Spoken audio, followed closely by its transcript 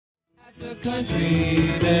Country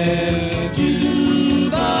Bear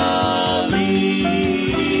Jubilee.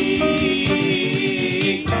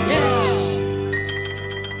 Yeah.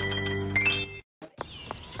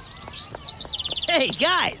 Hey,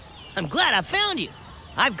 guys, I'm glad I found you.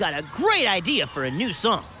 I've got a great idea for a new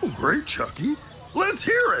song. Oh, great, Chucky. Let's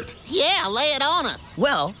hear it. Yeah, lay it on us.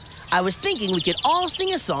 Well, I was thinking we could all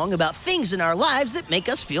sing a song about things in our lives that make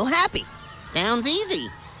us feel happy. Sounds easy.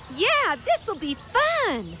 Yeah, this'll be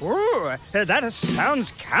fun. Ooh, that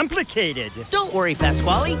sounds complicated. Don't worry,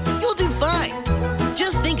 Pasquale. You'll do fine.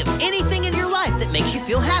 Just think of anything in your life that makes you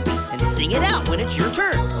feel happy and sing it out when it's your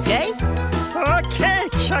turn, okay? Okay,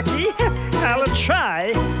 Chucky. I'll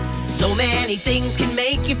try. So many things can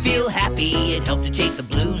make you feel happy and help to chase the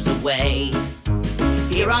blues away.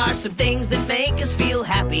 Here are some things that make us feel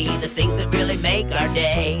happy, the things that really make our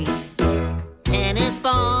day. Tennis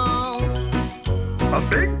balls. A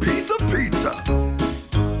big piece of pizza.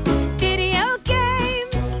 Video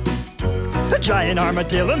games. A giant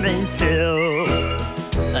armadillo named Phil.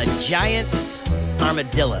 A giant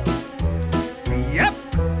armadillo Yep.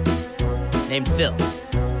 named Phil.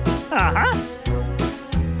 Uh-huh.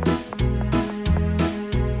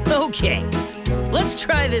 Okay, let's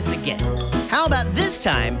try this again. How about this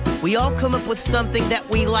time we all come up with something that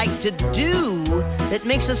we like to do that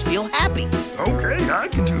makes us feel happy? Okay, I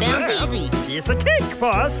can do that. Sounds easy. Piece of cake,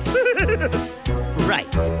 boss.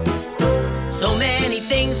 Right. So many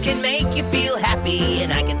things can make you feel happy,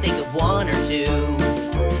 and I can think of one or two.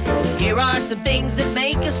 Here are some things that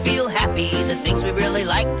make us feel happy, the things we really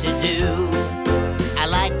like to do. I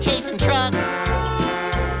like chasing trucks.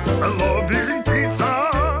 I love eating pizza.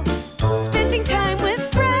 Spending time with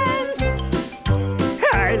friends.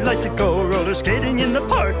 I'd like to go roller skating in the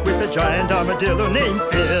park with a giant armadillo named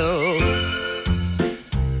Phil.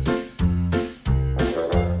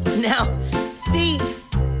 Now, see,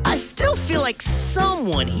 I still feel like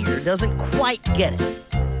someone here doesn't quite get it.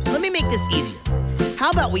 Let me make this easier.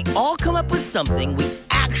 How about we all come up with something we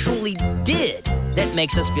actually did that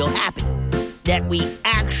makes us feel happy? That we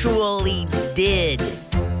actually did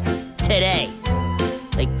today.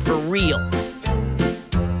 Like, for real.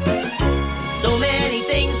 So many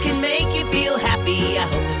things can make you feel happy. I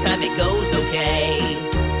hope this time it goes okay.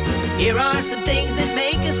 Here are some things that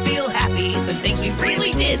make us feel happy, some things we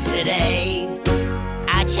really did today.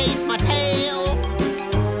 I chased my tail.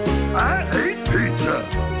 I ate pizza.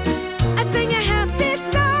 I sang a happy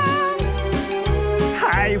song.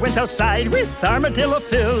 I went outside with Armadillo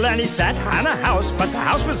Phil, and he sat on a house, but the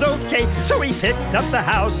house was okay. So he picked up the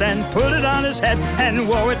house and put it on his head and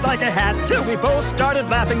wore it like a hat till we both started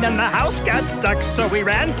laughing. Then the house got stuck, so we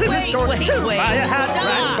ran to the store to buy a hat,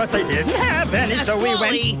 stop. but they didn't have any, so we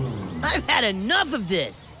went. I've had enough of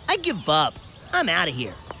this. I give up. I'm out of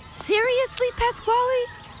here. Seriously, Pasquale?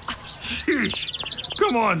 Sheesh.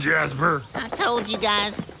 Come on, Jasper. I told you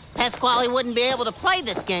guys, Pasquale wouldn't be able to play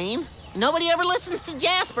this game. Nobody ever listens to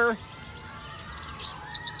Jasper.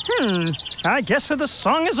 I guess the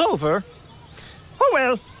song is over. Oh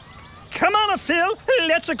well. Come on, Phil.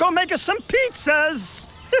 Let's go make us some pizzas.